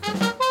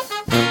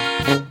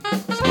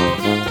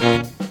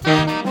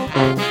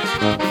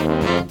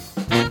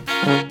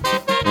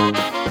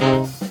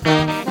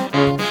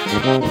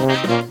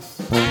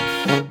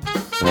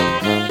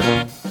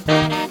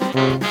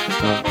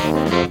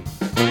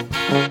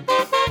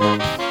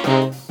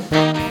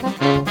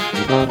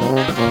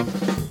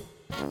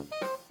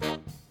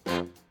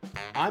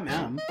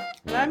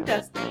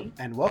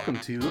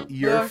to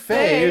Your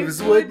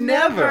Faves Would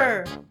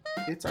Never.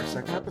 It's our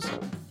second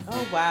episode.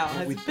 Oh, wow.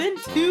 Has it been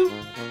 2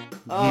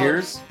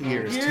 years? 2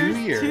 years. 2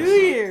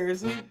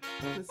 years.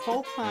 This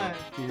whole time.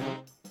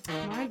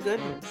 Yeah. My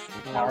goodness.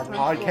 Our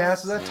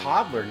podcast is a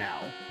toddler now.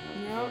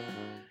 Yep.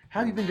 How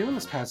have you been doing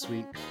this past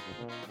week?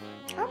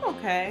 I'm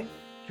okay.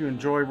 Did you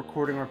enjoy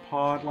recording our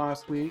pod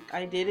last week?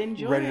 I did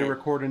enjoy Ready it. to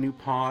record a new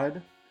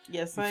pod?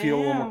 Yes, You I feel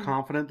am. a little more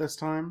confident this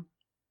time?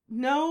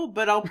 No,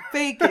 but I'll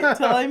fake it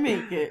till I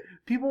make it.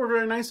 People were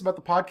very nice about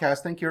the podcast.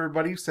 Thank you,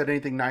 everybody who said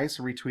anything nice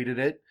or retweeted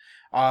it.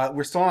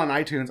 We're still on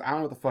iTunes. I don't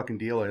know what the fucking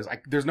deal is.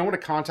 There's no one to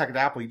contact at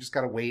Apple. You just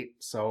gotta wait.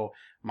 So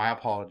my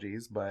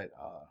apologies, but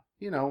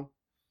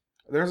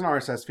there's an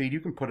RSS feed. You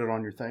can put it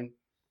on your thing.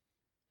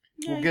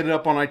 Yeah, We'll get it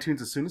up on iTunes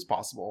as soon as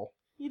possible.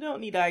 You don't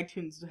need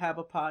iTunes to have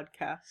a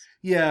podcast.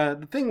 Yeah,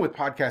 the thing with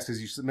podcasts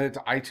is you submit it to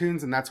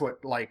iTunes, and that's what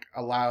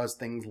allows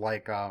things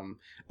like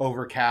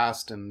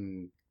Overcast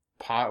and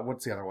Pod.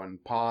 What's the other one?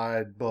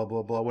 Pod, blah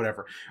blah blah,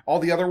 whatever. All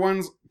the other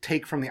ones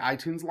take from the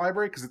iTunes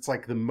library because it's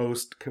the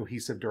most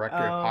cohesive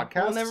directory of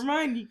podcasts. Well, never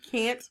mind. You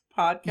can't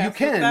podcast. You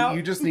can. Without...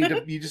 You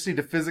just need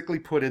to physically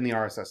put in the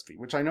RSS feed,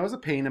 which I know is a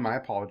pain, and my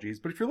apologies.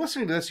 But if you're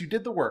listening to this, you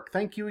did the work.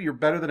 Thank you. You're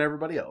better than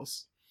everybody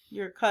else.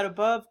 You're a cut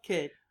above,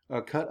 kid.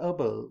 A cut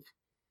above.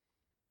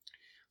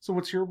 So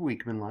what's your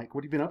week been like?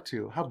 What have you been up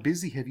to? How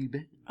busy have you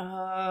been?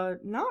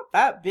 Not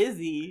that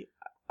busy.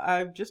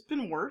 I've just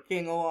been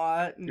working a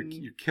lot. And...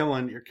 You're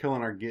killing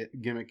our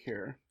gimmick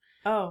here.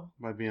 Oh.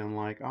 By being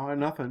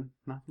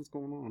nothing's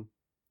going on.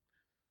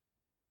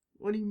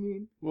 What do you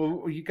mean?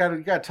 Well, you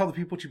gotta tell the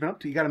people what you've been up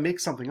to. You gotta make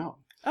something up.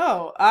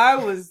 Oh, I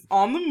was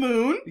on the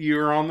moon. You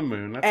were on the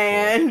moon. That's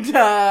and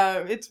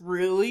cool. It's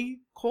really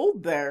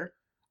cold there.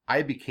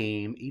 I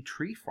became a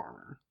tree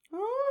farmer.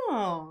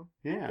 Oh,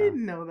 yeah. I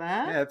didn't know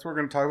that. Yeah, that's what we're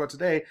going to talk about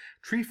today.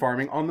 Tree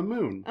farming on the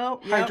moon. Oh,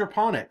 yep.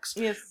 Hydroponics.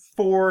 Yes.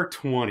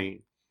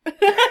 420.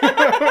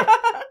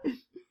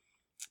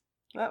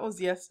 That was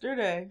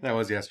yesterday. That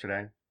was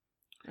yesterday.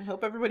 I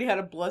hope everybody had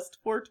a blessed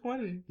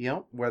 420.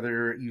 Yep,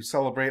 whether you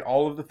celebrate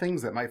all of the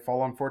things that might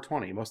fall on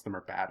 420. Most of them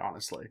are bad,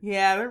 honestly.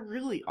 Yeah, they're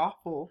really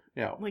awful.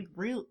 Yeah.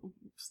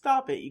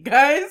 Stop it, you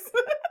guys.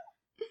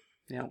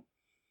 Yeah.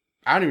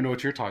 I don't even know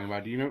what you're talking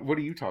about. Do you know? What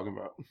are you talking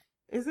about?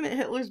 Isn't it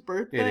Hitler's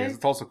birthday? It is.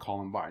 It's also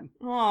Columbine.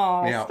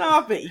 Oh, yeah.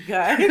 Stop it, you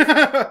guys.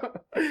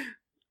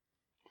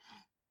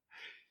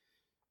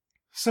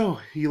 So,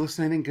 you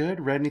listened to anything good?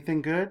 Read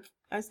anything good?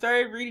 I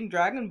started reading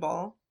Dragon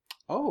Ball.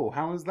 Oh,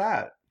 how was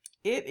that?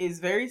 It is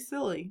very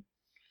silly.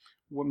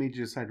 What made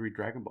you decide to read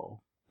Dragon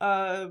Ball?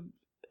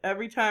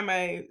 Every time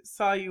I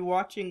saw you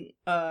watching,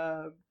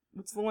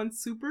 what's the one,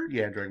 Super?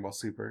 Yeah, Dragon Ball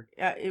Super.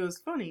 Yeah, it was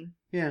funny.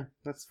 Yeah,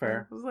 that's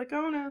fair. I was like,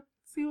 I want to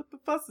see what the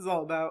fuss is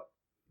all about.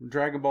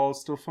 Dragon Ball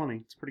is still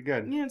funny. It's pretty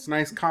good. Yeah, it's a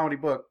nice comedy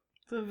book.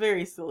 It's a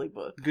very silly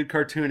book. Good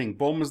cartooning.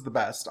 Bulma's the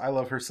best. I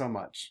love her so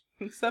much.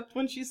 Except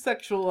when she's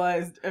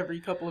sexualized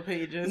every couple of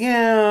pages.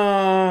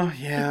 Yeah,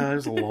 it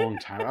was a long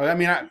time. I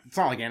mean, it's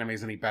not like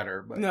anime's any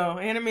better, but... No,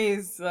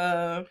 anime's,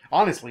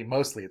 honestly,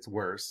 mostly it's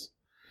worse.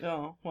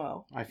 Oh,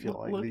 well. I feel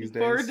like these days.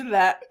 Looking forward to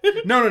that.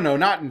 No,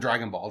 not in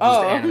Dragon Ball.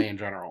 Just anime in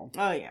general.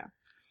 Oh, yeah.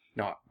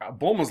 No,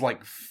 Bulma's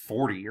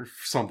 40 or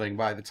something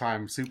by the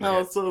time Super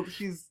hits. So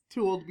she's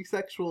too old to be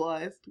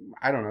sexualized.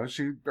 I don't know.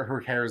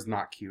 Her hair is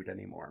not cute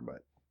anymore,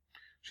 but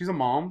she's a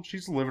mom.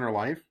 She's living her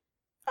life.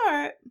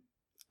 Alright.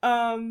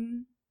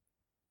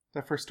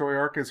 That first story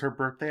arc is her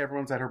birthday.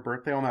 Everyone's at her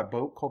birthday on that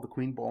boat called the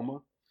Queen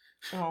Bulma.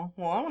 Oh,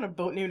 well, I want a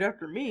boat named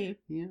after me.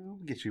 Yeah, I'll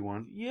get you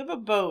one. You have a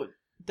boat.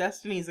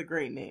 Destiny's a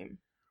great name.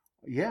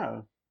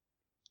 Yeah.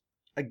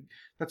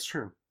 That's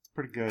true.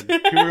 Pretty good.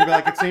 People are gonna be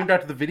like, it's named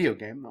after the video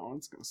game. No,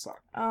 it's gonna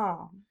suck.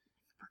 Oh,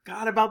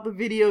 forgot about the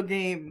video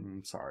game.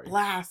 I'm sorry.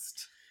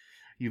 Blast.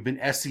 You've been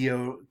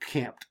SEO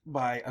camped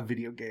by a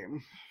video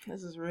game.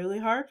 This is really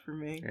hard for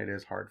me. It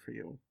is hard for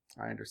you.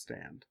 I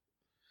understand.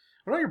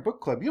 What about your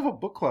book club? You have a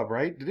book club,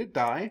 right? Did it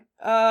die?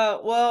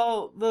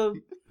 Well,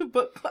 the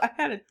I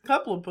had a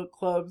couple of book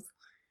clubs,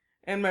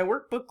 and my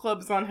work book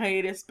club is on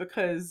hiatus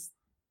because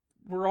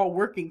we're all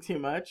working too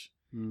much.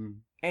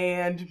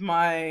 And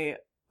my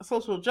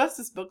social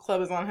justice book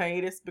club is on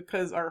hiatus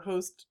because our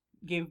host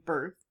gave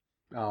birth.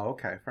 Oh,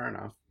 okay. Fair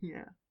enough.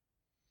 Yeah.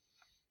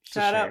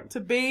 Shout out to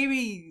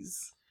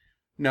babies.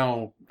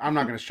 No, I'm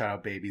not going to shout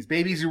out babies.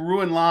 Babies, you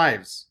ruin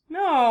lives.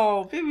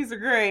 No, babies are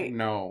great.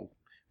 No.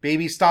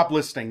 Babies, stop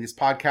listening. These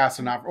podcasts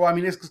are not... Well, I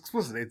mean, it's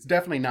explicit. It's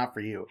definitely not for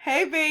you.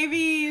 Hey,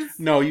 babies.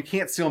 No, you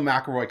can't steal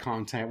McElroy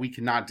content. We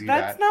cannot do that.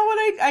 That's not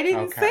what I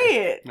didn't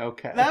say it.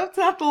 Okay. That's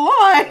not the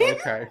line.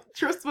 Okay.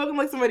 You're spoken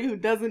like somebody who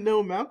doesn't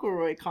know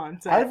McElroy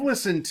content. I've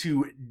listened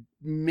to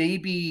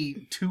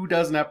maybe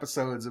 24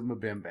 episodes of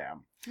Mabim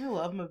Bam. I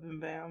love Mabim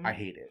Bam. I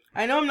hate it.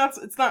 I know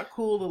it's not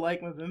cool to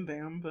like Mabim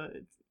Bam, but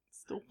it's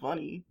still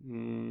funny.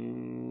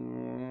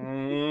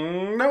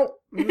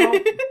 Nope.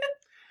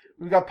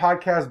 We got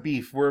podcast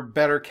beef. We're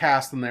better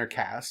cast than their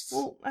casts.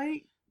 Well,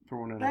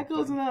 that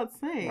goes thing. without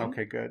saying.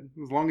 Okay, good.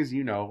 As long as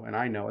you know, and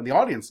I know, and the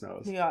audience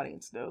knows. The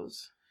audience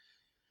knows.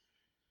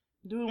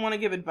 Do we want to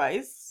give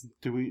advice?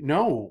 Do we?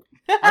 No.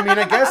 I mean,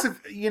 I guess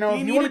if you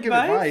want to give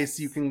advice? advice,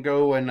 you can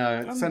go and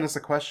send us a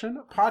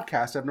question.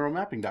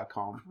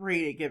 Podcast@neuralmapping.com.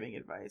 Great at giving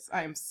advice.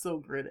 I am so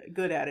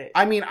good at it.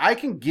 I mean, I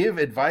can give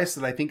advice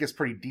that I think is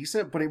pretty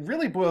decent, but it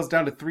really boils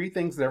down to 3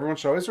 things that everyone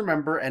should always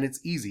remember, and it's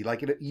easy.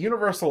 Like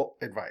universal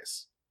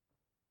advice.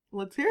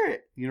 Let's hear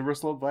it.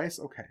 Universal advice?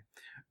 Okay.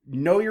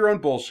 Know your own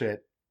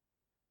bullshit.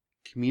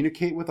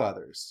 Communicate with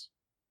others.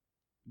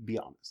 Be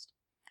honest.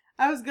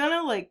 I was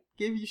gonna,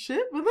 give you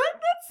shit, but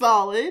that's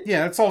solid.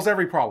 Yeah, that solves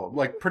every problem.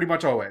 Pretty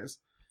much always.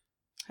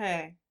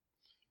 Hey,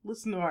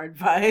 listen to our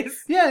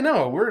advice. Yeah,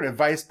 no, we're an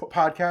advice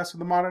podcast for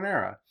the modern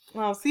era.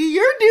 Well, see,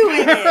 you're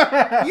doing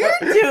it.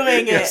 You're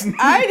doing it. Yes.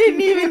 I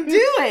didn't even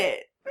do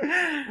it.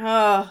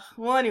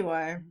 Well,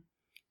 anyway.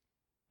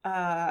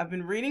 I've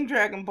been reading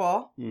Dragon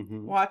Ball,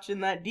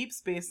 watching that Deep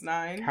Space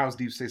Nine. How's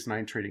Deep Space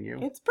Nine treating you?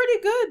 It's pretty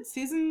good.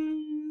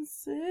 Season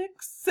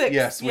 6?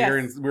 Yes,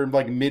 we're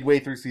midway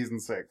through season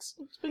 6.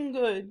 It's been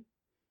good.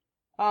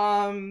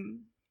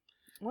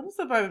 What else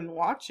have I been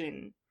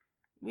watching?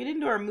 We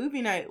didn't do our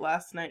movie night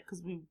last night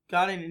because we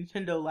got a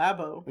Nintendo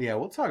Labo. Yeah,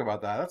 we'll talk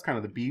about that. That's kind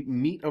of the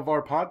meat of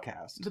our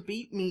podcast. The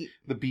beat meat.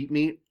 The beat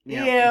meat?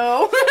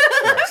 Yeah. Ew.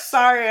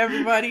 Sorry,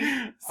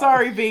 everybody.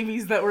 Sorry,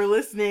 babies that were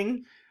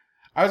listening.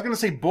 I was going to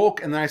say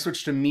bulk, and then I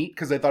switched to meat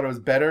because I thought it was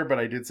better, but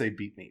I did say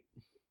beet meat.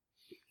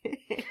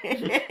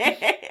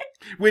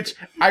 Which,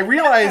 I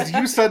realized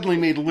you suddenly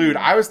made lewd.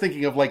 I was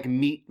thinking of,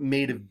 meat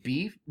made of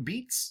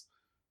beets.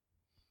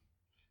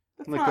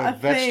 That's like not a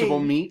vegetable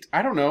thing. meat.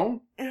 I don't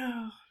know.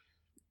 I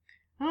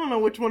don't know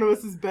which one of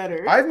us is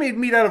better. I've made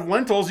meat out of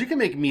lentils. You can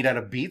make meat out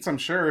of beets, I'm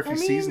sure, if you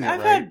season it right.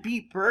 I've had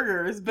beet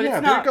burgers, but it's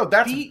not there you go.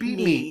 That's beet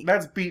meat.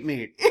 That's beet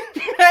meat.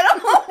 I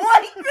don't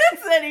like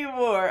this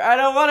anymore. I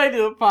don't want to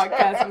do a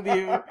podcast with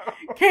you.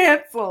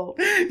 Cancel.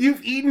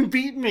 You've eaten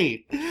beet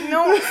meat.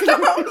 No,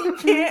 stop. You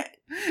can't.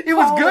 It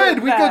was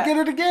good. We could get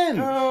it again.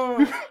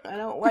 Oh, I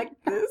don't like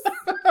this.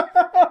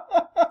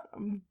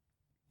 I'm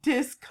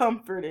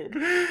discomforted.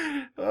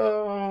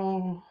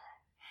 Oh.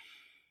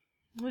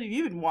 What have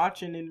you been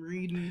watching and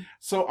reading?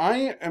 So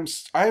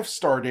I've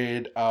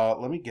started,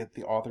 let me get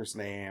the author's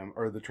name,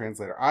 or the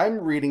translator. I'm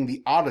reading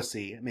The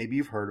Odyssey, maybe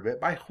you've heard of it,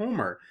 by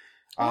Homer.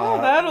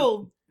 That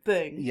old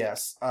thing.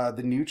 Yes,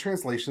 the new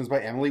translations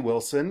by Emily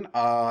Wilson.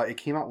 It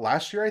came out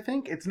last year, I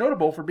think. It's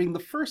notable for being the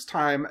first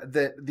time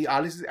that The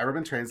Odyssey has ever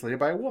been translated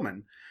by a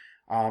woman.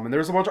 And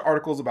there's a bunch of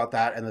articles about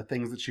that and the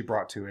things that she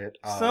brought to it.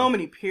 So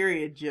many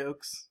period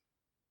jokes.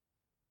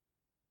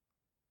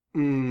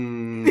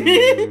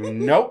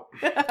 Nope.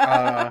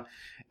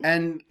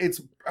 And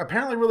it's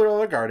apparently really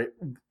well regarded.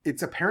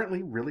 It's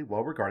apparently really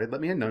well regarded.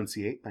 Let me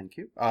enunciate. Thank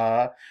you.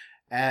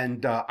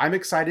 And I'm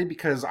excited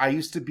because I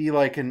used to be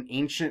an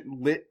ancient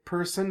lit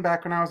person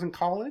back when I was in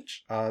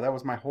college. That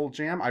was my whole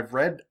jam. I've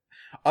read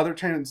other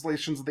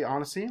translations of the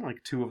Odyssey,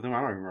 2 of them. I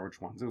don't even remember which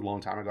ones. It was a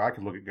long time ago. I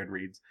could look at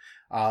Goodreads.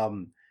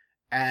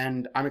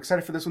 And I'm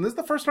excited for this one. This is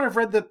the first one I've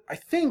read that I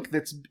think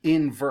that's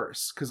in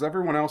verse, because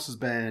everyone else has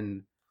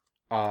been...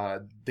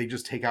 they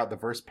just take out the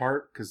verse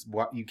part because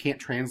you can't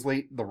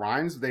translate the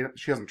rhymes.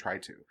 She hasn't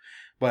tried to,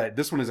 but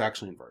this one is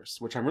actually in verse,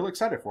 which I'm really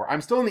excited for.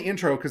 I'm still in the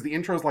intro because the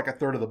intro is like a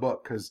third of the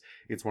book because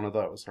it's one of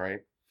those,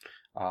 right?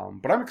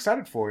 But I'm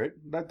excited for it.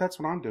 That's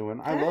what I'm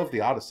doing. I love The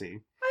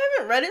Odyssey. I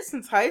haven't read it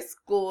since high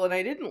school, and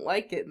I didn't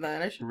like it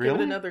then. I should give it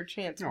another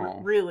chance.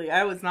 Oh. Really,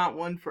 I was not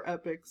one for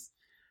epics.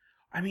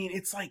 I mean,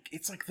 it's like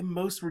the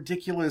most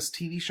ridiculous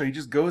TV show. He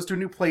just goes to a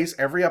new place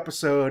every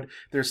episode.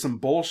 There's some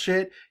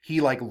bullshit.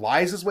 He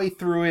lies his way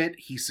through it.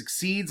 He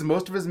succeeds.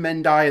 Most of his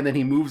men die, and then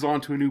he moves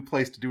on to a new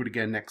place to do it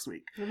again next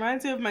week.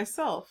 Reminds me of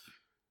myself.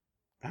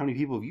 How many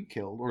people have you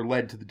killed or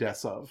led to the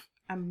deaths of?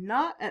 I'm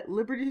not at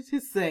liberty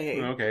to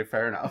say. Okay,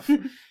 fair enough.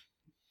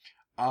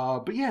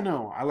 But yeah,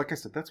 no. Like I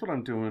said, that's what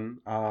I'm doing.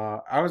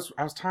 I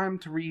was time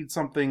to read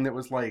something that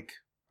was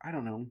I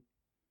don't know,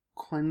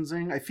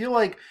 cleansing. I feel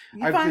like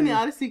you find the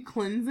Odyssey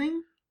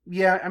cleansing.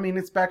 Yeah, I mean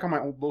it's back on my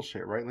old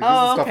bullshit, right? This is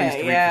stuff I used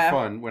to read for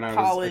fun when I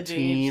was a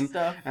teen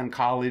and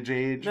college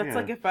age. That's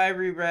like if I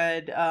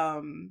reread.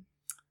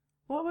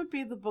 What would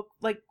be the book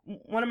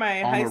one of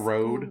my On high the school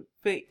Road?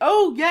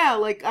 Oh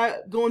yeah,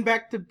 going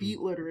back to beat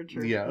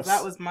literature. Yes,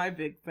 that was my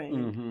big thing.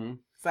 Mm-hmm.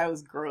 Cause I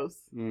was gross.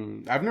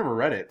 I've never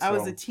read it. So. I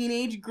was a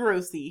teenage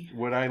grossy.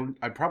 Would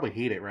I'd probably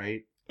hate it,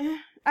 right?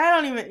 I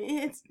don't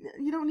even.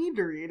 You don't need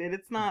to read it.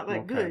 It's not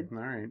good. All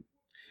right.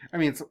 I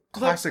mean, it's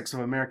classics of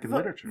American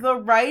literature. The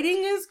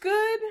writing is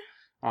good.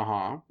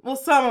 Uh-huh. Well,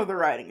 some of the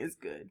writing is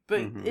good,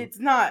 but it's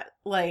not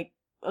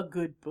a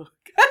good book.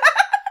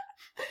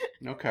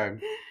 Okay.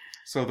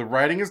 So the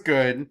writing is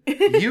good.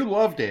 You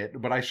loved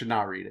it, but I should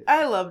not read it.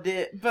 I loved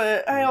it,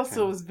 but I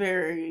also was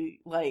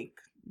very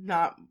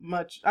not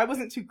much. I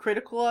wasn't too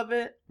critical of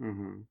it.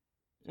 And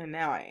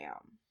now I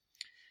am.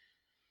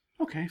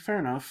 Okay, fair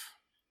enough.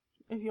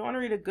 If you want to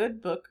read a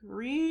good book,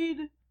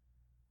 read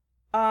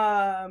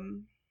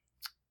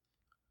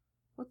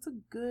what's a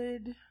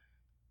good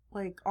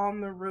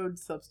on the road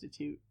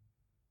substitute?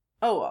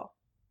 Oh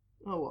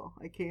well,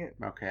 I can't.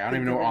 Okay, I don't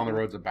even know what On the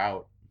Road's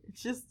about.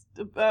 It's just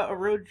about a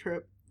road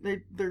trip.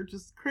 They're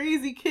just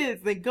crazy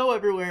kids. They go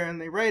everywhere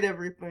and they write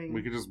everything.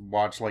 We could just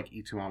watch like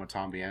Y Tu Mama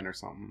Tambien or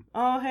something.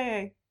 Oh,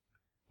 hey.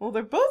 Well,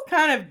 they're both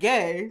kind of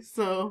gay,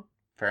 so...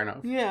 Fair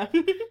enough. Yeah.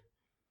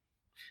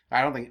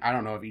 I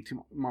don't know if Y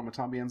Tu Mama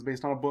Tambien's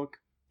based on a book.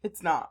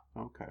 It's not.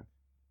 Okay.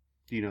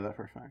 Do you know that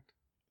for a fact?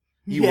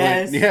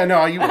 Yes. Would. Yeah,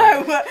 no, you would.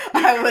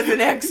 I was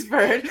an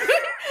expert.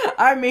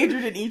 I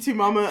majored in Y Tu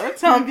Mama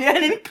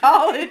Tambien in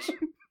college.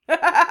 All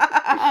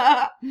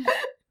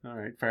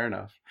right, fair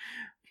enough.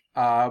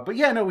 But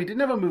yeah, no, we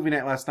didn't have a movie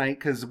night last night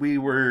because we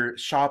were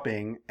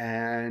shopping,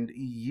 and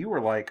you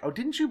were like, "Oh,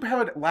 didn't you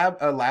have a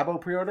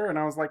Labo pre-order?" And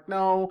I was like,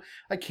 "No,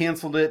 I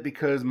canceled it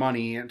because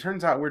money." And it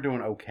turns out we're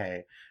doing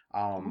okay.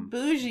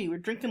 Bougie, we're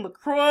drinking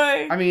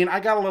LaCroix. I mean, I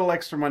got a little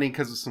extra money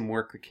because of some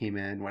work that came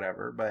in,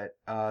 whatever. But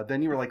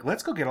then you were like,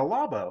 "Let's go get a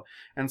Labo."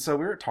 And so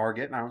we were at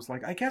Target, and I was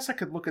like, "I guess I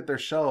could look at their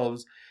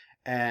shelves."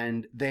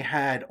 And they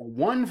had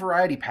one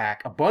variety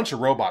pack, a bunch of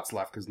robots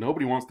left because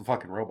nobody wants the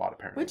fucking robot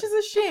apparently. Which is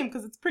a shame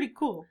because it's pretty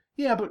cool.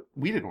 Yeah, but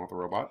we didn't want the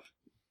robot.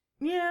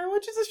 Yeah,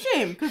 which is a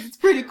shame because it's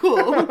pretty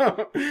cool.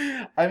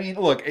 I mean,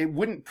 look, it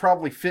wouldn't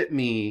probably fit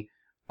me.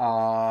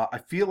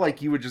 I feel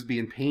like you would just be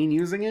in pain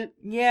using it.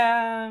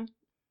 Yeah.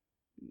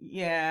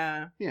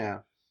 Yeah. Yeah.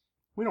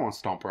 We don't want to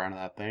stomp around in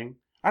that thing.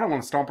 I don't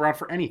want to stomp around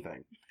for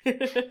anything.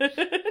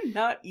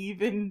 Not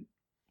even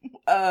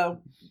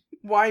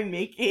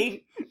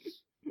winemaking.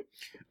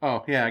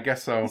 Oh, yeah, I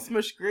guess so. You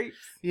smush grapes.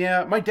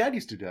 Yeah, my dad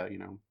used to do that, you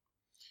know.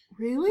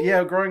 Really?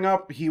 Yeah, growing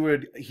up, we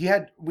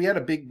had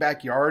a big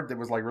backyard that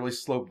was like really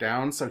sloped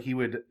down, so he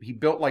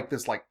built like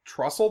this like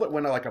trussel that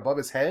went like above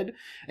his head,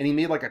 and he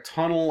made like a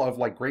tunnel of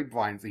like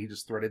grapevines that he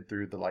just threaded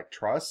through the like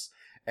truss,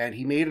 and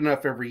he made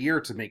enough every year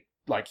to make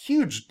like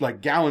huge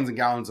like gallons and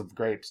gallons of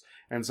grapes,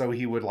 and so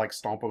he would like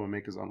stomp them and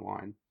make his own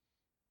wine.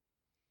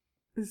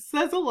 It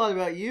says a lot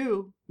about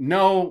you.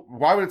 No,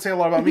 why would it say a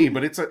lot about me?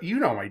 But it's my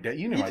dad.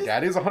 You know my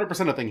dad is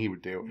 100% a thing he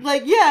would do.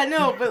 Like, yeah,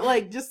 no, but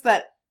like just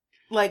that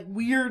like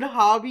weird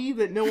hobby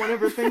that no one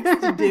ever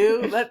thinks to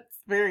do. That's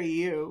very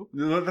you.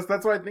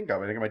 That's what I think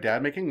of. I think of my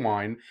dad making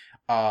wine.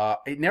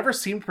 It never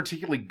seemed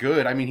particularly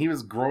good. I mean, he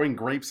was growing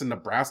grapes in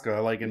Nebraska,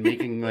 like, and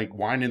making like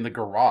wine in the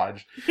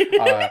garage.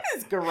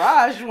 It's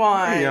garage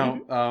wine.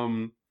 You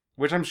know,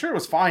 which I'm sure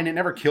was fine. It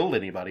never killed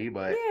anybody,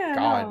 but yeah,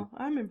 God, no,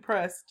 I'm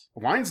impressed.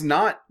 Wine's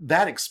not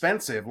that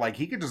expensive. Like,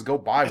 he could just go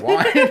buy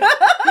wine.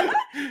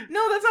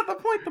 No, that's not the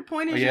point. The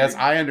point is, yes,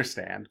 I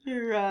understand.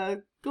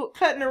 You're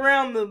cutting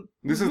around the.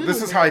 This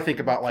is how I think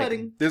about like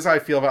cutting. this is how I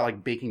feel about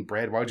like baking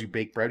bread. Why would you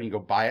bake bread and you go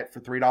buy it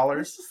for $3?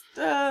 It's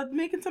just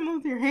making something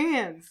with your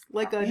hands,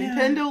 like a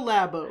Nintendo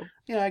Labo.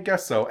 Yeah, I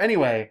guess so.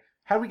 Anyway.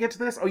 How do we get to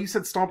this? Oh, you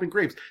said stomping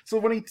grapes. So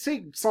when you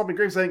say stomping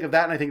grapes, I think of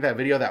that, and I think of that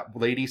video, that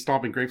lady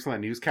stomping grapes on that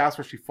newscast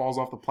where she falls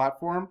off the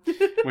platform,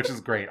 which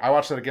is great. I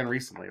watched that again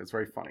recently. It was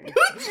very funny. You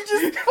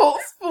just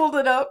pulled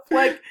it up.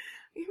 Like,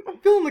 I'm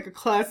feeling like a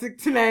classic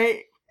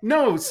tonight.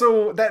 No,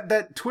 so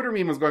that Twitter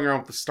meme was going around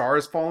with the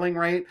stars falling,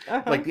 right?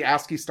 Uh-huh. Like the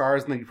ASCII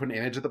stars, and then you put an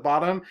image at the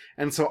bottom.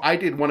 And so I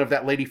did one of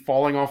that lady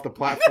falling off the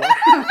platform.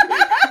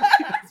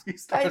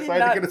 So I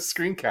decided to get a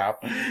screen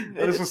cap.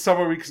 This was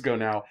several weeks ago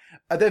now.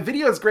 That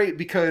video is great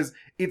because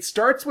it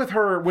starts with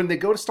her, when they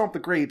go to stomp the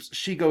grapes,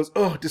 she goes,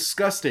 "Oh,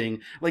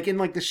 disgusting." Like, in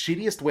like the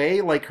shittiest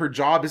way. Like, her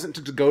job isn't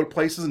to go to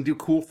places and do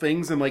cool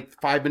things in like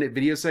 5-minute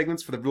video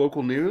segments for the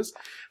local news.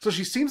 So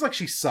she seems like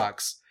she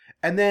sucks.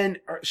 And then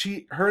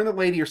her and the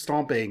lady are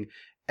stomping,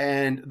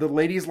 and the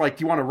lady's like,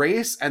 "Do you want to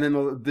race?" And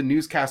then the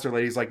newscaster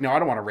lady's like, "No, I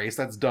don't want to race.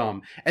 That's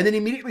dumb." And then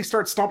immediately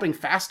starts stomping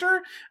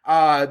faster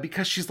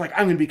because she's like,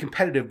 "I'm going to be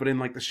competitive," but in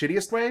like the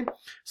shittiest way.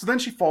 So then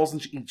she falls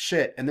and she eats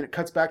shit. And then it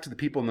cuts back to the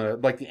people in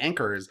the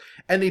anchors,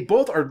 and they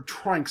both are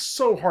trying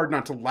so hard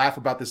not to laugh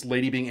about this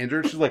lady being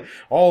injured. She's like,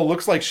 "Oh,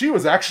 looks like she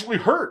was actually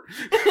hurt."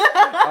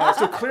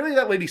 So clearly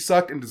that lady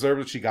sucked and deserved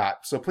what she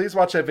got. So please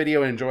watch that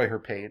video and enjoy her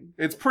pain.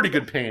 It's pretty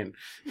good pain.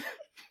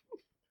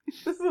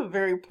 This is a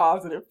very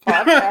positive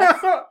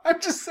podcast. I'm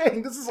just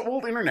saying, this is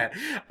old internet.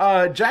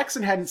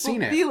 Jackson hadn't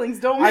seen it. Feelings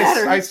don't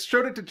matter. I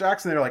showed it to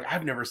Jackson. They're like,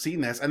 "I've never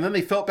seen this." And then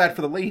they felt bad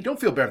for the lady. Don't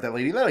feel bad for that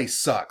lady. That lady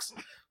sucks.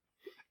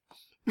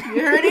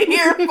 You heard it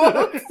here,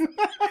 folks.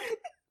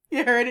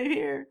 You heard it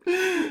here.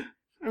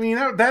 I mean,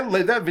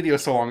 that video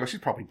is so long ago.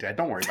 She's probably dead.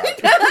 Don't worry about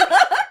it.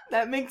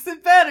 That makes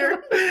it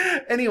better.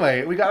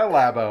 Anyway, we got a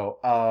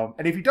Labo.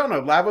 And if you don't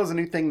know, Labo is a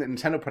new thing that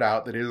Nintendo put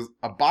out that is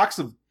a box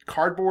of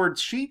cardboard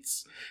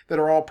sheets that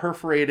are all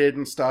perforated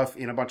and stuff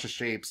in a bunch of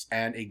shapes,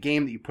 and a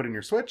game that you put in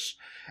your Switch,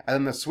 and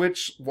then the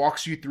Switch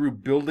walks you through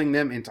building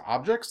them into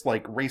objects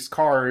like race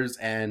cars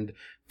and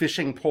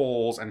fishing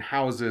poles and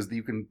houses that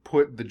you can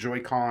put the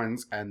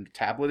Joy-Cons and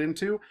tablet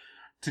into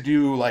to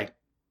do like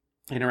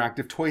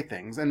interactive toy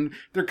things. And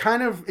it's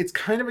kind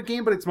of a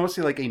game, but it's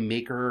mostly like a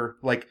maker,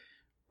 like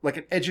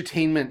an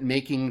edutainment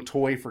making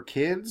toy for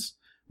kids.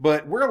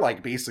 But we're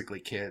like basically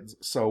kids,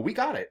 so we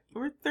got it.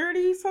 We're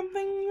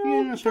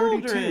 30-something-year-old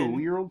children.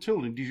 32-year-old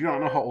children. Did you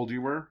not know how old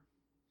you were?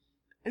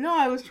 No,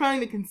 I was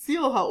trying to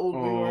conceal how old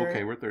we were. Oh,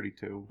 okay, we're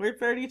 32. We're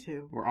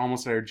 32. We're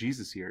almost at our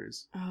Jesus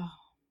years. Oh,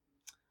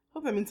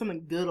 hope that means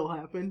something good will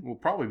happen. We'll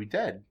probably be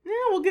dead.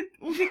 Yeah, we'll get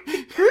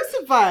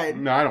crucified.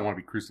 No, I don't want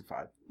to be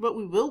crucified. But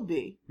we will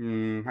be.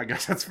 I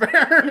guess that's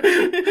fair.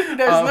 There's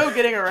no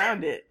getting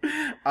around it.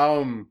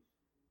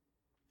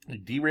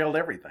 Derailed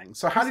everything.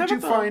 So how did you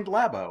find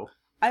Labo?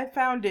 I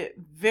found it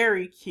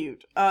very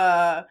cute.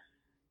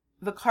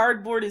 The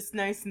cardboard is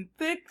nice and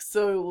thick,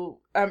 so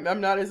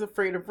I'm not as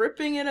afraid of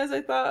ripping it as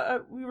I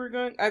thought we were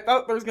going. I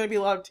thought there was going to be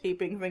a lot of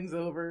taping things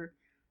over.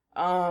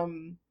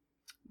 The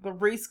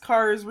race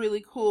car is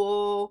really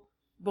cool.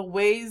 The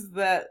ways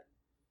that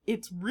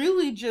it's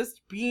really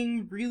just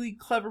being really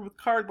clever with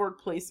cardboard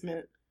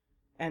placement,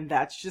 and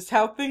that's just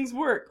how things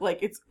work. Like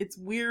it's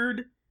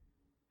weird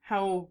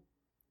how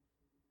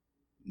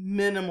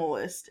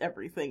minimalist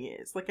everything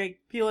is. Like I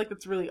feel like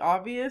it's really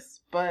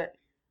obvious, but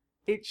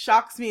it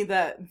shocks me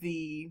that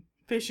the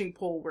fishing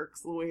pole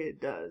works the way it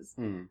does.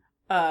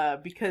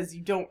 Because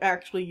you don't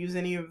actually use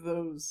any of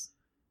those.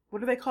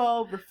 What are they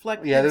called?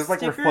 Reflective stickers? Yeah, there's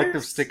like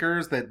reflective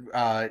stickers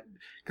that,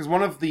 because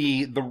one of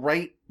the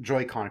right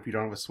Joy-Con, if you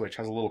don't have a Switch,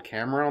 has a little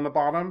camera on the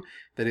bottom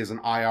that is an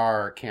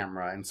IR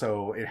camera. And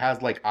so it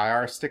has like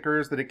IR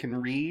stickers that it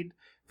can read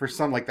for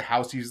some, like the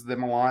house uses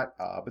them a lot.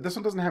 But this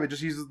one doesn't have it,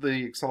 just uses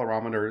the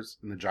accelerometers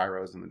and the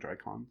gyros and the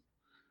Joy-Con.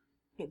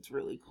 It's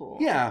really cool.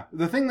 Yeah,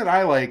 the thing that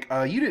I like,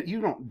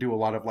 you don't do a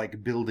lot of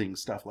like building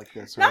stuff like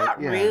this, right? Not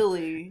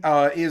really.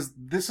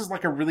 This is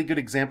like a really good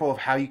example of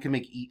how you can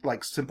make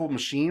like simple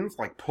machines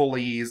like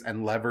pulleys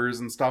and levers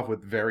and stuff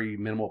with very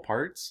minimal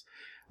parts.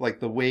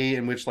 Like the way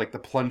in which like the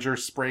plunger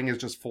spring is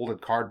just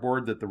folded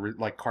cardboard that the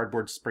like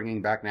cardboard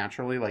springing back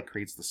naturally like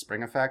creates the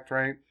spring effect,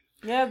 right?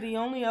 Yeah, the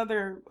only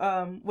other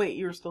wait,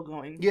 you were still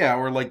going. Yeah,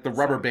 or like the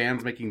rubber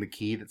bands making the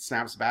key that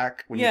snaps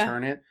back when you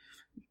turn it.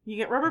 You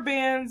get rubber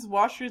bands,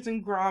 washers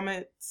and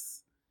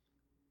grommets,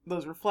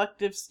 those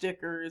reflective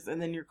stickers, and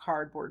then your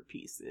cardboard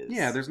pieces.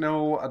 Yeah, there's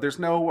no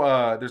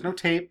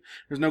tape,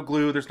 there's no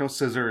glue, there's no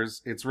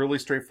scissors. It's really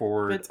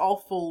straightforward. But it's all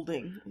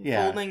folding.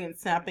 Folding and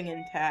snapping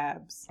in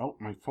tabs. Oh,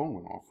 my phone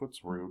went off.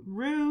 That's rude.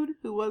 Rude?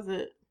 Who was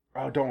it?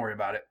 Oh, don't worry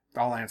about it.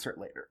 I'll answer it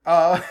later.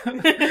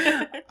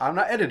 I'm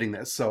not editing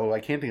this, so I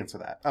can't answer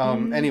that.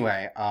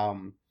 Anyway,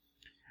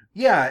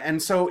 yeah,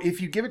 and so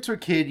if you give it to a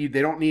kid,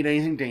 they don't need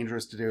anything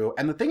dangerous to do.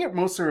 And the thing it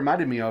mostly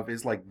reminded me of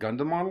is like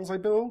Gundam models I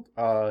build.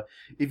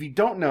 If you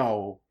don't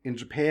know, in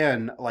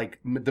Japan, like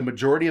the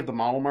majority of the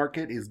model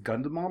market is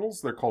Gundam models.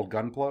 They're called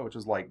Gunpla, which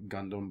is like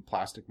Gundam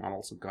plastic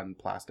models, so Gun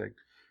plastic.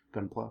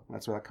 Gunpla,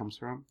 that's where that comes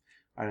from.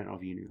 I don't know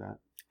if you knew that.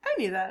 I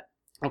knew that.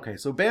 Okay,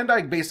 so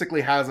Bandai basically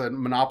has a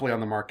monopoly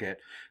on the market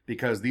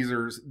because these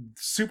are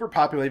super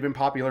popular. They've been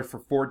popular for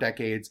 4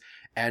 decades,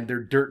 and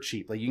they're dirt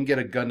cheap. Like, you can get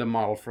a Gundam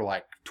model for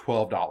like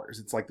 $12.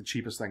 It's like the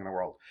cheapest thing in the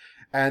world.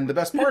 And the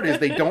best part is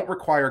they don't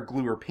require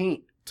glue or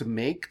paint to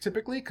make,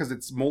 typically, because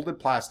it's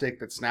molded plastic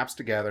that snaps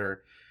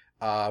together.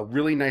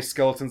 Really nice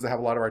skeletons that have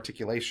a lot of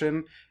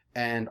articulation.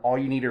 And all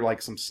you need are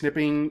like some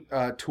snipping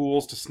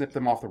tools to snip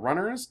them off the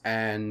runners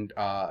and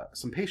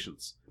some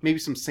patience. Maybe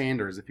some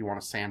sanders if you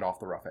want to sand off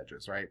the rough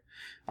edges, right?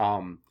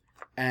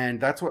 And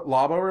that's what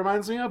Labo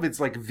reminds me of. It's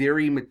like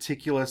very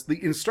meticulous.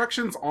 The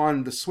instructions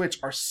on the Switch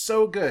are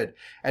so good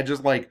at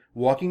just like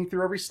walking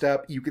through every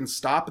step. You can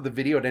stop the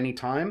video at any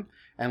time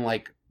and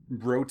like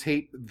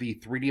rotate the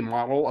 3D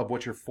model of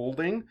what you're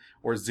folding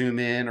or zoom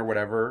in or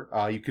whatever.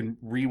 You can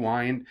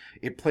rewind.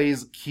 It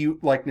plays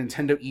cute like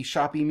Nintendo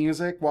eShop-y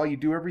music while you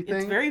do everything.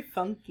 It's very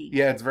funky.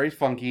 Yeah, it's very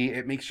funky.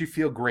 It makes you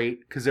feel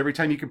great because every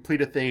time you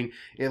complete a thing,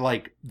 it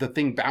like the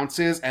thing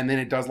bounces and then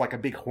it does like a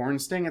big horn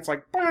sting. It's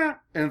like, bah!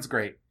 And it's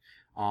great.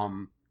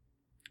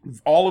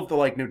 All of the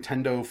like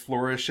Nintendo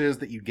flourishes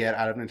that you get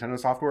out of Nintendo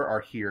software are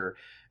here.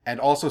 And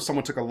also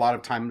someone took a lot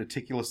of time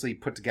meticulously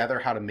put together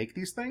how to make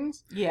these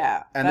things.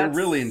 Yeah. And they're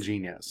really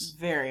ingenious.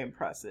 Very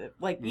impressive.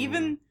 Like,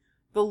 even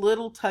the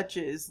little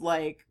touches,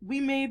 like, we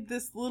made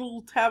this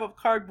little tab of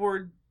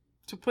cardboard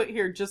to put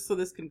here just so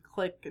this can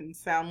click and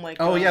sound like...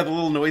 Oh, yeah, the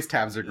little noise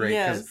tabs are great.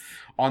 Yes. Because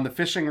on the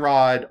fishing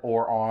rod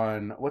or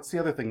on... What's the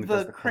other thing that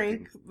does the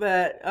crank clicking?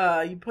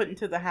 that you put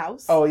into the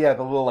house. Oh, yeah,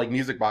 the little, like,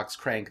 music box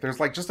crank. There's,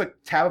 like, just a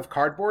tab of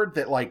cardboard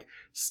that, like,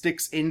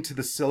 sticks into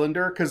the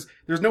cylinder. Because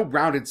there's no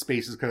rounded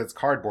spaces because it's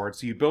cardboard.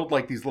 So you build,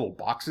 like, these little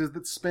boxes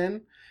that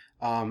spin.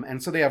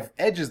 And so they have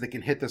edges that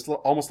can hit this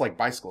almost like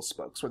bicycle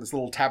spokes, where this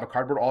little tab of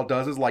cardboard all it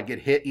does is like get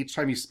hit each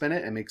time you spin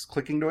it and makes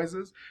clicking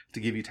noises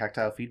to give you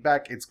tactile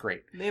feedback. It's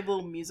great. They have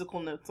little musical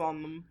notes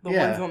on them. The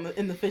ones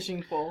in the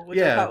fishing pole, which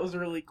I thought was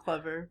really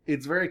clever.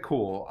 It's very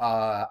cool.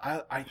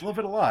 I love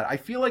it a lot. I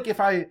feel like if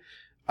I...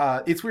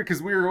 it's weird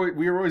because we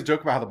were always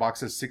joking about how the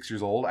box is 6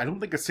 years old. I don't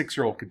think a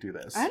 6-year-old could do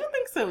this. I don't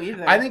think so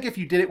either. I think if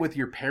you did it with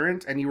your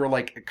parent and you were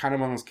like kind of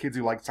one of those kids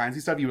who like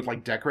sciencey stuff, you would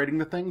like decorating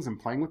the things and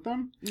playing with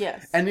them.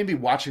 Yes. And maybe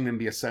watching them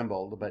be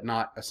assembled, but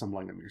not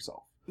assembling them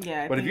yourself.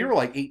 Yeah. But if you were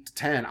like 8 to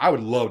 10, I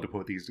would love to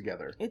put these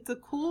together. It's a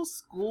cool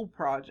school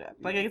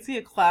project. Like, I can see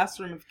a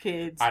classroom of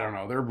kids. I don't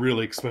know. They're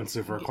really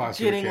expensive for a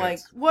classroom of kids. Like,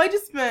 well, I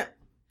just meant...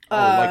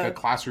 like a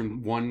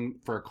classroom, one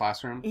for a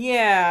classroom?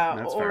 Yeah,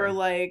 That's or fair.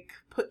 like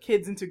put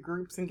kids into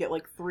groups and get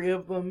like 3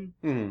 of them.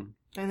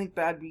 I think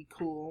that'd be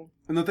cool.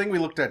 And the thing we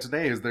looked at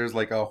today is there's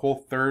like a whole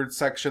third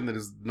section that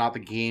is not the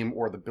game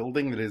or the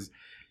building, that is,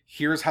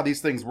 here's how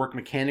these things work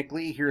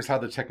mechanically, here's how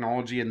the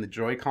technology and the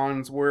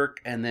Joy-Cons work,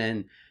 and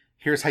then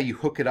here's how you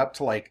hook it up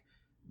to, like,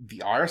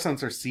 the IR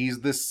sensor sees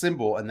this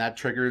symbol and that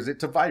triggers it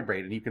to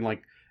vibrate, and you can,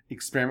 like,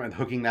 experiment with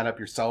hooking that up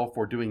yourself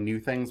or doing new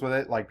things with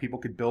it. Like, people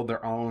could build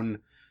their own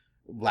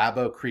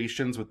Labo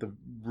creations with the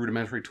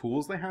rudimentary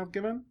tools they have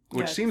given,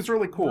 which seems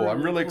really cool.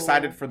 I'm really cool.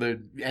 excited for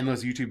the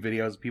endless YouTube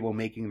videos of people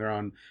making their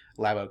own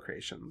Labo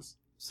creations.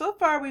 So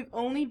far, we've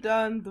only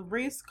done the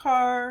race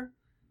car,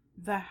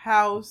 the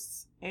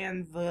house,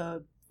 and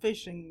the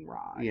fishing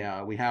rod.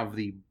 Yeah, we have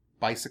the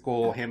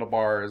bicycle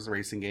handlebars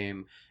racing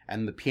game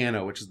and the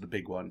piano, which is the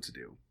big one to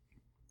do.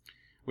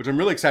 Which I'm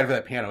really excited for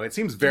that piano. It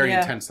seems very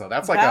intense though.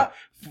 That's like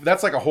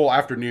a whole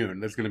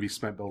afternoon that's going to be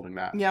spent building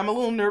that. Yeah, I'm a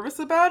little nervous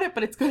about it,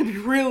 but it's going to be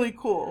really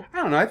cool.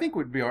 I don't know. I think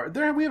we'd be alright.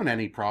 We haven't had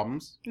any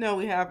problems. No,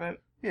 we haven't.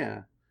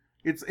 Yeah.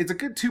 It's a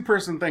good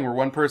 2-person thing where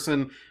one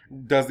person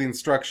does the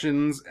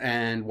instructions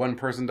and one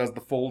person does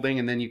the folding,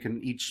 and then you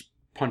can each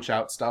punch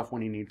out stuff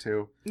when you need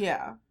to.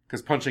 Yeah.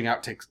 Because punching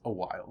out takes a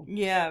while.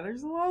 Yeah,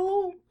 there's a lot of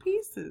little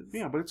pieces.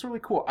 Yeah, but it's really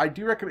cool. I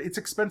do recommend. It's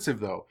expensive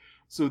though.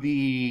 So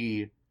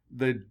the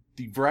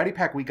variety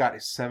pack we got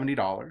is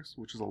 $70,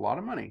 which is a lot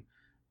of money.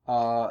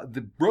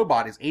 The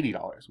robot is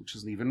 $80, which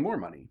is even more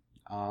money.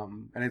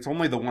 And it's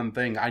only the one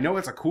thing. I know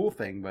it's a cool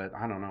thing, but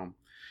I don't know.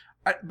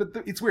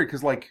 It's weird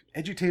because, like,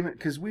 edutainment,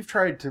 because we've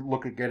tried to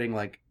look at getting,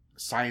 like,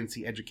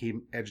 sciencey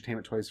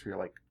edutainment toys for your,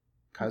 like,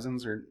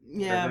 cousins or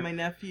whatever. My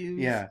nephews.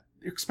 Yeah.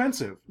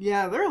 Expensive.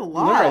 Yeah, they're a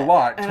lot. They're a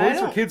lot. And Toys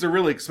for kids are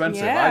really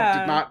expensive.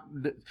 Yeah.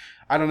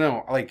 I don't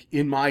know. Like,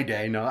 in my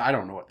day, no, I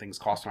don't know what things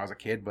cost when I was a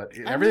kid, but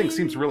everything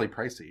seems really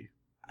pricey.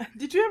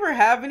 Did you ever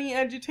have any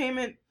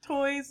edutainment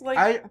toys? Like,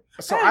 I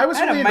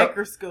had a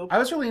microscope. I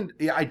was really into,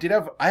 yeah,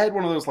 I had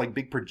one of those, like,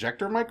 big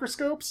projector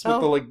microscopes with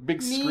the, like,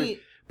 big screen.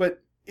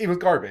 But it was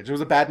garbage. It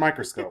was a bad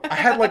microscope. I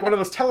had, like, one of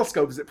those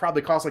telescopes that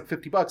probably cost, like,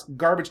 $50.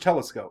 Garbage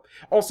telescope.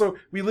 Also,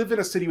 we live in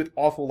a city with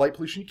awful light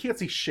pollution. You can't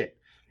see shit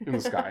in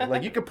the sky.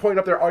 Like, you could point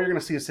up there, all you're going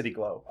to see is city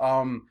glow.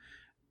 I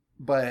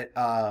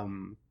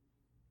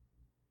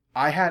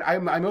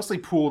mostly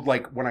pooled,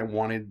 like, when I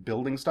wanted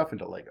building stuff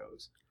into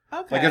Legos.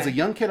 Okay. Like, as a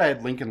young kid, I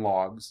had Lincoln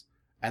Logs,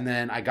 and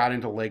then I got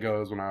into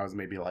Legos when I was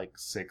maybe, like,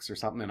 6 or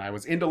something, and I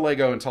was into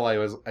Lego until I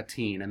was a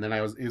teen, and then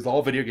it was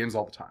all video games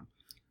all the time.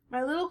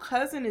 My little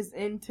cousin is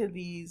into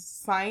these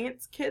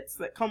science kits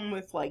that come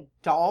with, like,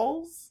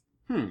 dolls.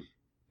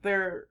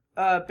 They're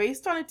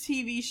based on a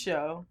TV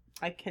show.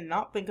 I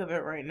cannot think of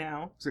it right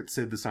now. Is it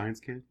Sid the Science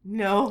Kid?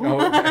 No.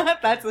 Oh, okay.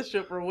 That's a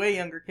show for way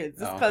younger kids.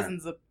 This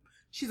cousin's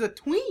she's a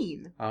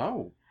tween.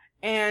 Oh.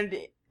 And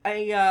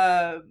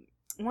I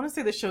want to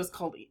say the show's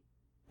called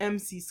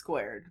MC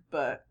Squared,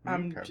 but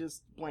I'm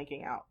just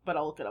blanking out. But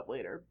I'll look it up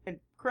later and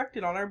correct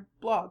it on our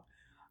blog.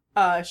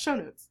 Show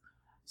notes.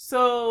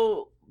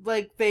 So,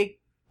 like, they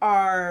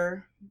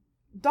are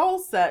doll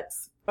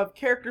sets of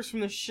characters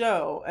from the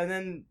show, and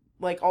then,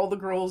 like, all the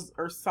girls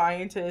are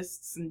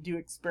scientists and do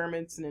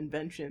experiments and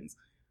inventions.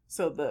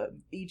 So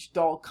each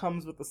doll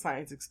comes with a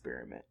science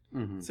experiment.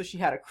 Mm-hmm. So she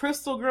had a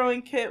crystal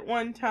growing kit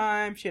one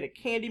time. She had a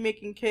candy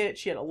making kit.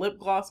 She had a lip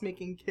gloss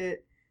making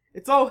kit.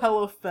 It's all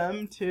hella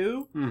femme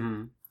too.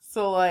 Mm-hmm.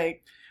 So,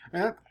 like,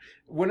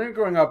 when we were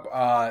growing up,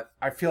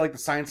 I feel like the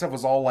science stuff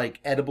was all, like,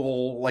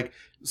 edible. Like,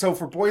 so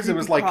for boys, it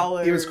was like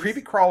it was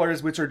creepy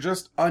crawlers, which are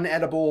just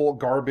unedible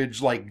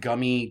garbage, like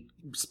gummy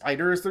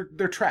spiders.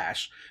 They're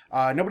trash.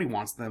 Nobody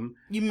wants them.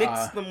 You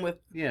mix them with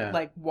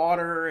like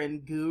water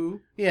and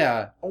goo.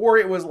 Yeah, or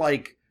it was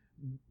like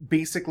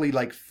basically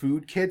like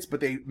food kits, but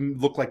they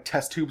look like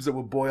test tubes that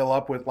would boil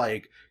up with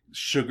like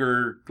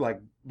sugar,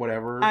 like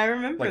whatever. I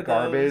remember like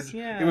those, garbage.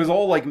 Yeah. It was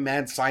all like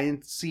mad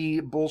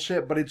science-y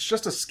bullshit, but it's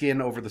just a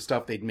skin over the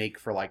stuff they'd make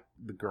for like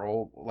the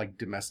girl, like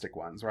domestic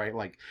ones, right?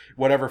 Like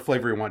whatever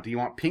flavor you want. Do you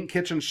want pink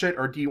kitchen shit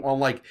or do you want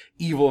like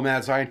evil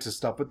mad scientist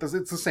stuff? But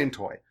it's the same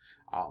toy.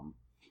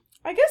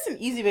 I guess an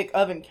Easy Bake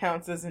Oven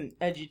counts as an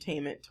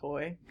edutainment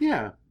toy.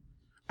 Yeah.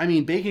 I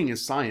mean, baking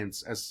is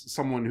science as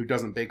someone who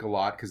doesn't bake a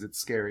lot because it's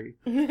scary.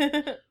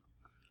 Yeah,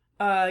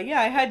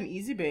 I had an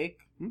Easy Bake.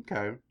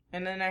 Okay.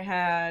 And then I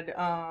had,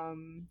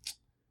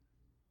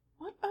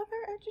 what other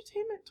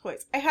edutainment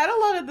toys? I had a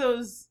lot of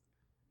those,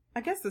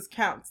 I guess this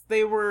counts.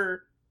 They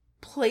were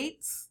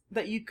plates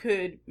that you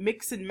could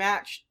mix and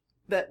match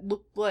that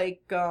looked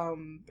like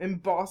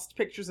embossed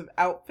pictures of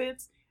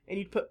outfits. And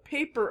you'd put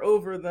paper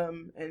over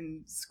them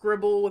and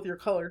scribble with your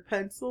colored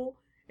pencil.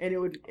 And it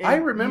would... I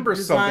remember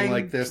something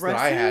like this that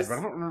I had, but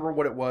I don't remember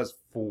what it was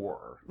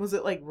for. Was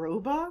it like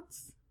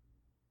robots?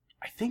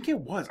 I think it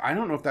was. I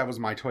don't know if that was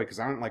my toy, because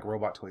I didn't like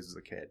robot toys as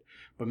a kid.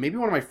 But maybe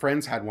one of my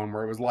friends had one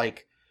where it was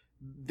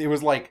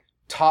like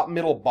top,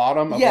 middle,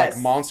 bottom of like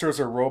monsters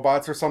or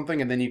robots or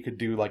something, and then you could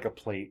do like a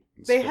plate.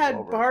 They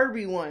had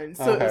Barbie ones.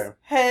 So it was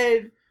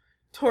head,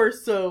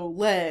 torso,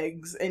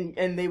 legs,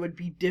 and they would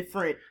be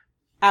different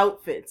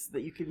outfits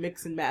that you could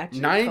mix and match.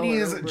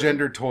 90s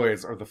gendered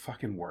toys are the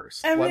fucking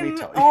worst. I Let mean, me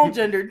tell you. all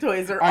gendered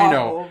toys are I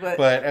awful. know,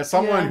 but as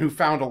someone who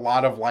found a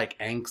lot of like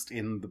angst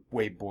in the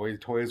way boy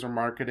toys were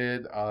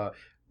marketed,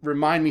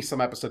 remind me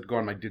some episode to go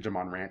on my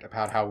Digimon rant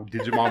about how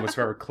Digimon was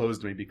forever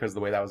closed to me because of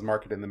the way that was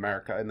marketed in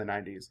America in the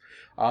 90s.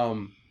 I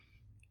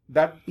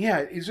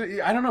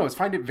don't know. I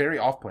find it very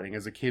off-putting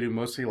as a kid who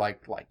mostly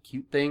liked like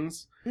cute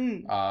things.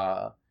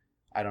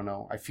 I don't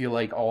know. I feel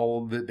like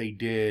all that they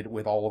did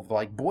with all of the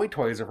like boy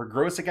toys or for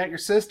grossing out your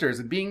sisters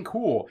and being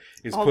cool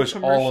is all push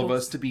all of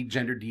us to be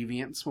gender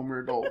deviants when we're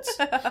adults.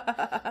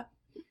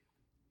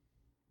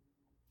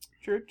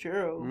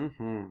 True.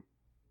 Mm-hmm.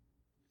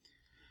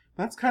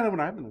 That's kind of what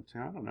I've been up to.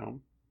 I don't know.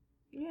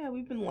 Yeah,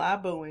 we've been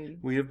laboing.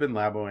 We have been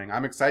laboing.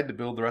 I'm excited to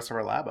build the rest of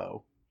our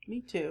labo.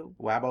 Me too.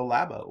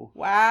 Labo.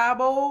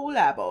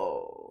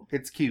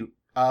 It's cute.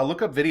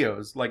 Look up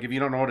videos. Like, if you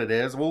don't know what it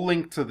is, we'll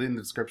link to in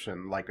the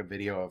description, like a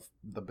video of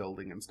the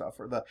building and stuff,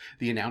 or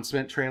the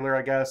announcement trailer,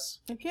 I guess.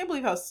 I can't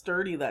believe how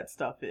sturdy that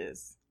stuff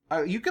is.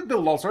 You could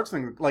build all sorts of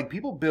things. Like,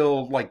 people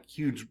build, like,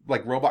 huge,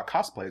 like, robot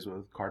cosplays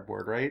with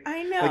cardboard, right?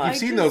 I know. Like, you've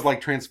seen those, like,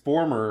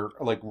 Transformer,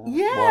 like, ones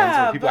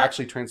where people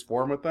actually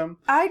transform with them.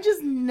 I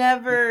just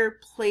never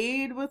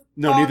played with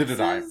No,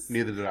 boxes,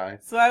 neither did I.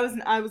 So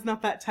I was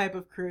not that type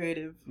of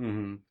creative.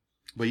 Mm-hmm.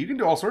 But you can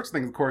do all sorts of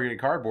things with corrugated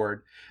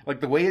cardboard.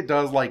 Like, the way it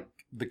does, like,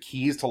 the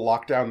keys to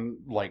lock down,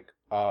 like,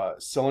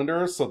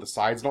 cylinders so the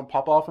sides don't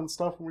pop off and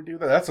stuff when we do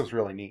that. That stuff's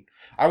really neat.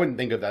 I wouldn't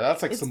think of that.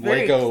 That's like some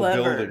Lego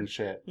building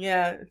shit.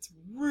 Yeah, it's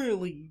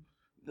really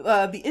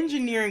the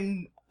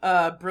engineering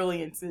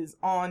brilliance is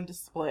on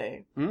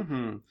display.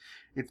 Mm-hmm.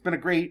 It's been a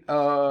great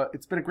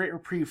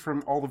reprieve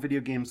from all the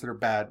video games that are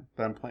bad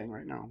that I'm playing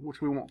right now,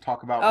 which we won't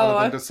talk about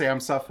other than to say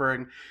I'm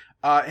suffering.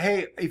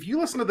 Hey, if you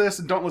listen to this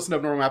and don't listen to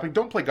Abnormal Mapping,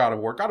 don't play God of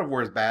War. God of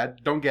War is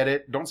bad. Don't get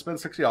it. Don't spend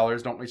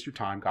 $60. Don't waste your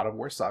time. God of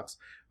War sucks.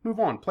 Move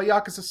on. Play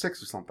Yakuza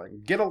 6 or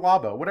something. Get a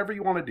Labo. Whatever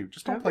you want to do.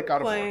 Just don't play God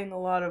of War. I'm playing a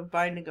lot of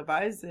Binding of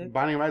Isaac.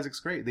 Binding of Isaac's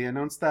great. They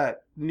announced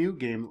that new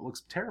game that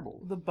looks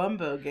terrible. The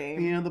Bumbo game.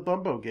 Yeah, the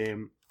Bumbo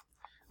game.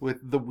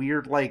 With the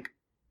weird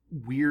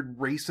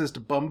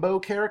racist Bumbo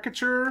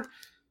caricature.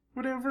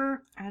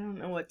 Whatever. I don't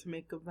know what to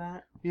make of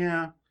that.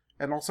 Yeah.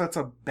 And also, it's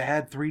a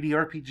bad 3D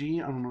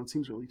RPG. I don't know. It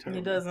seems really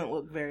terrible. It doesn't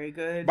look very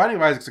good. Binding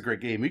of Isaac's a great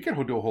game. We can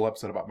do a whole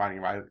episode about Binding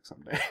of Isaac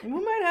someday. We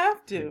might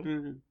have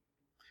to.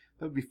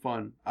 That would be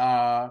fun.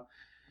 But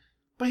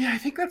yeah, I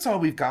think that's all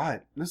we've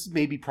got. This is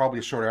probably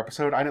a shorter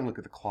episode. I didn't look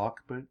at the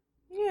clock, but...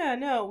 Yeah,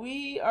 no.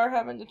 We are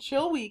having a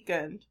chill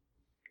weekend.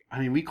 I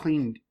mean, we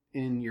cleaned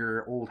in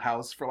your old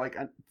house for like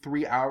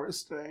 3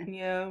 hours today.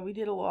 Yeah, we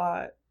did a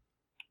lot.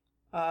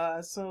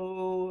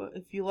 So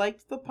if you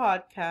liked the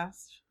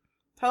podcast...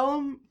 Tell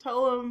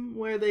them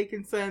where they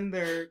can send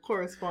their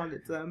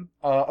correspondence.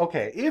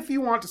 Okay, if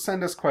you want to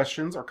send us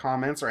questions or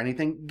comments or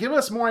anything, give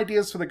us more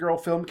ideas for the girl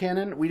film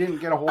canon. We didn't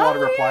get a whole lot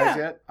of replies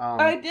yet.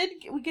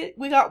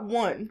 We got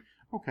one.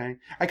 Okay,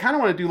 I kind of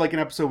want to do like an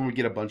episode when we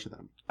get a bunch of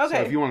them. Okay,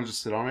 so if you want to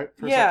just sit on it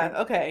for a second.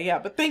 Okay, yeah.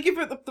 But thank you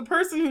for the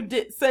person who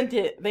sent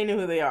it. They knew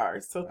who they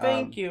are, so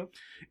thank you.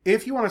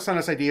 If you want to send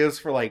us ideas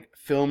for like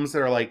films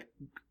that are like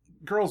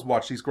girls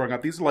watch these growing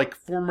up, these are like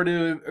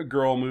formative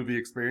girl movie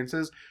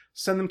experiences.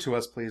 Send them to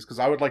us, please, because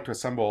I would like to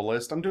assemble a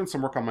list. I'm doing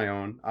some work on my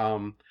own.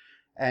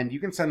 And you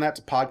can send that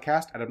to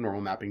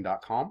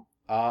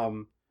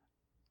podcast@abnormalmapping.com.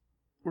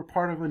 We're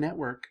part of a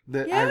network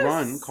that I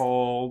run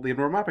called the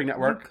Abnormal Mapping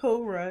Network. You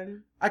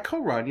co-run. I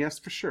co-run, yes,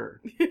 for sure.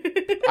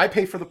 I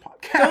pay for the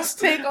podcast.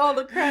 Don't take all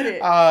the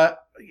credit. I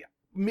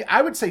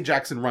would say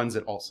Jackson runs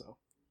it also,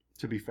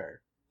 to be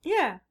fair.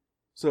 Yeah.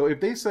 So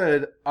if they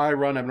said I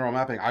run Abnormal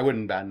Mapping, I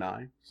wouldn't bat an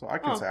eye. So I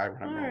can say I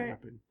run Abnormal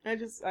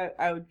Mapping.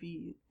 I would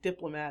be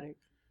diplomatic.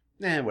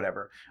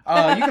 Whatever. You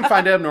can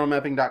find it at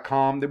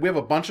abnormalmapping.com. We have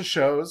a bunch of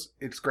shows.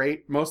 It's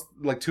great. Two of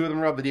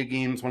them are about video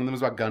games. One of them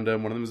is about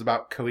Gundam. One of them is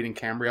about Coheed and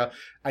Cambria.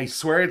 I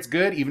swear it's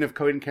good, even if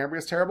Coheed and Cambria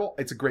is terrible.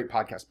 It's a great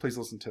podcast. Please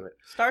listen to it.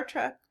 Star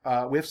Trek.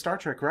 We have Star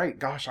Trek, right?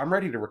 Gosh, I'm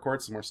ready to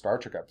record some more Star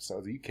Trek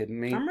episodes. Are you kidding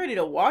me? I'm ready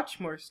to watch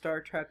more Star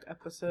Trek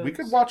episodes. We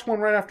could watch one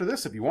right after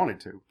this if you wanted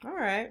to. All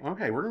right.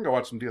 Okay, we're going to go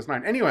watch some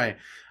DS9. Anyway,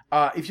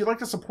 if you'd like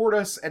to support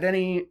us at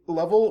any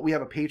level, we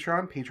have a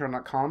Patreon,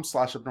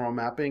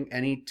 patreon.com/abnormalmapping.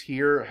 Any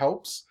tier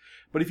helps.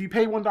 But if you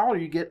pay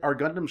 $1, you get our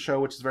Gundam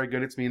show, which is very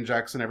good. It's me and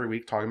Jackson every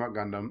week talking about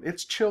Gundam.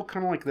 It's chill,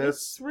 kind of like this.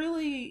 It's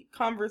really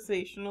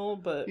conversational,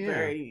 but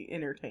very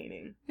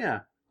entertaining.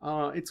 Yeah,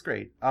 it's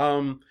great.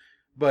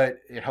 But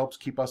it helps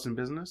keep us in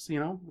business,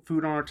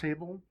 food on our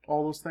table,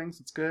 all those things.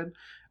 It's good.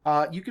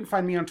 You can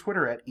find me on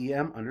Twitter at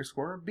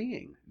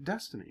EM_being.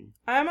 Destiny.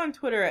 I'm on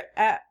Twitter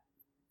at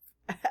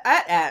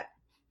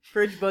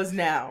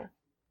FridgeBuzzNow.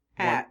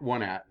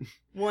 One at.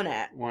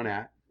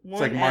 It's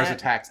like Mars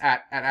Attacks.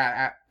 At.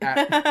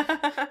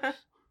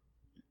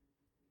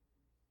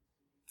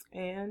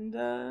 And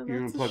you're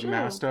gonna plug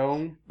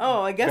Masto?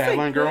 Oh, I guess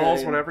Badland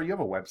Girls, whatever. You have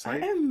a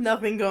website. I have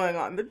nothing going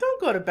on, but don't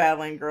go to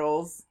Badland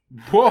Girls.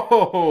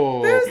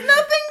 Whoa! There's nothing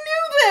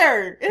new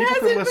there. It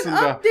hasn't been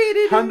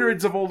updated.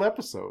 Hundreds of old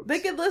episodes. They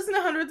could listen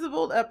to hundreds of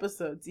old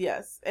episodes,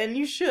 yes, and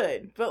you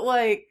should. But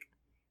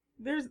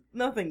There's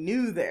nothing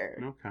new there.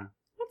 Okay.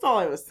 That's all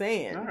I was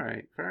saying. All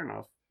right. Fair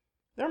enough.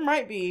 There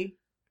might be.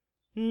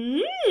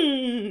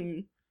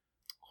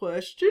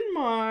 Question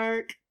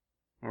mark.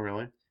 Oh,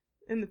 really?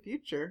 In the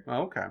future.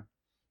 Oh, okay.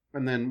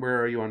 And then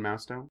where are you on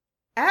Masto?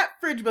 At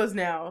FridgeBuzz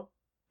now.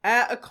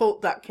 At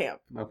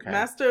occult.camp. Okay.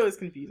 Masto is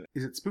confusing.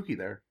 Is it spooky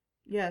there?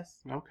 Yes.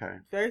 Okay.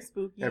 Very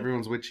spooky.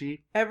 Everyone's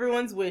witchy?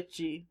 Everyone's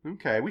witchy.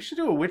 Okay. We should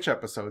do a witch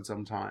episode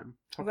sometime.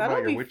 Talk That'll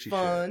about your be witchy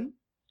fun. Shit.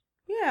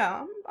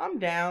 Yeah, I'm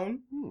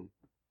down.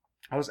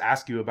 I'll just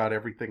ask you about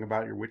everything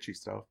about your witchy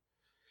stuff.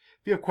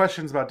 If you have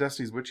questions about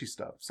Destiny's witchy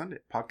stuff, send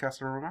it.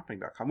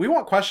 podcast@remomapping.com. We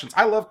want questions.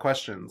 I love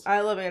questions.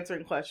 I love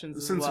answering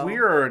questions Since as well. we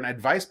are an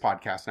advice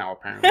podcast now,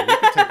 apparently, we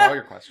can take all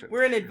your questions.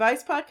 We're an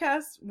advice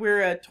podcast.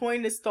 We're a toy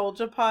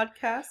nostalgia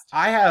podcast.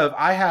 I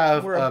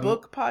have. We're a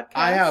book podcast.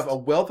 I have a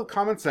wealth of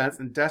common sense,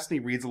 and Destiny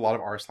reads a lot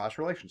of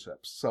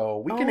r/relationships, so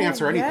we can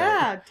answer anything.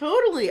 Yeah,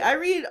 totally. I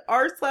read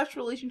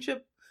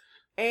r/relationship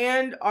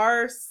and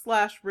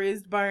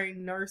r/raised by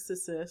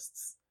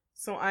narcissists.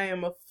 So I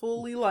am a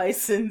fully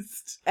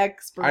licensed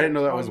expert. I didn't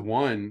know that was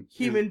one.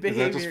 Human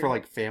behavior. Is that just for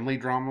like family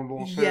drama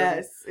bullshit?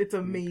 Yes, it's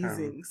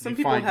amazing. Okay. Some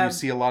people have. You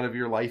see a lot of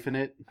your life in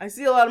it. I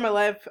see a lot of my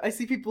life. I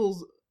see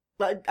people's.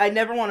 I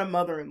never want a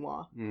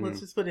mother-in-law. Mm. Let's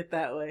just put it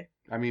that way.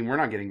 I mean, we're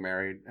not getting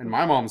married, and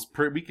my mom's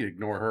pretty. We could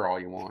ignore her all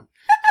you want.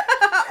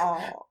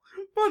 Aw,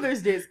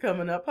 Mother's Day's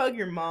coming up. Hug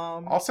your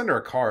mom. I'll send her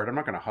a card. I'm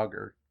not gonna hug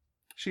her.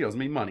 She owes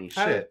me money.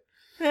 Shit.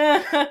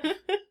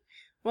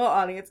 Well,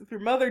 audience, if your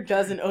mother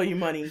doesn't owe you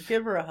money,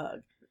 give her a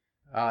hug.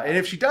 And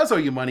if she does owe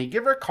you money,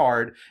 give her a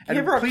card, and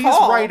Give her a please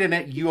call. write in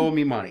it, "You owe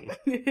me money."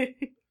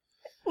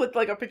 With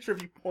like a picture of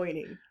you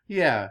pointing.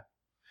 Yeah.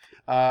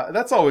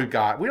 That's all we've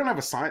got. We don't have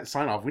a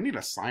sign off. We need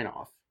a sign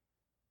off.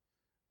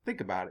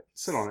 Think about it.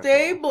 Sit on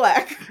Stay it.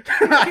 black.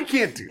 I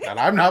can't do that.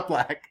 I'm not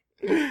black.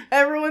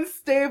 Everyone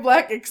stay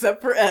black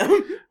except for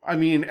M. I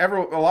mean, a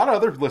lot of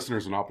other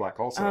listeners are not black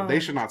also. Oh.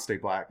 They should not stay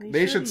black.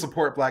 They should shouldn't.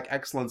 support black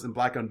excellence and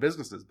black-owned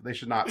businesses, but they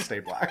should not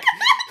stay black.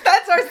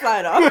 That's our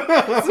sign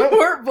off.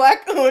 Support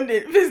black owned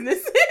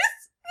businesses.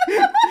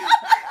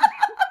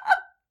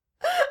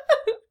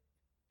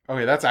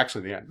 Okay, that's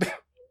actually the end.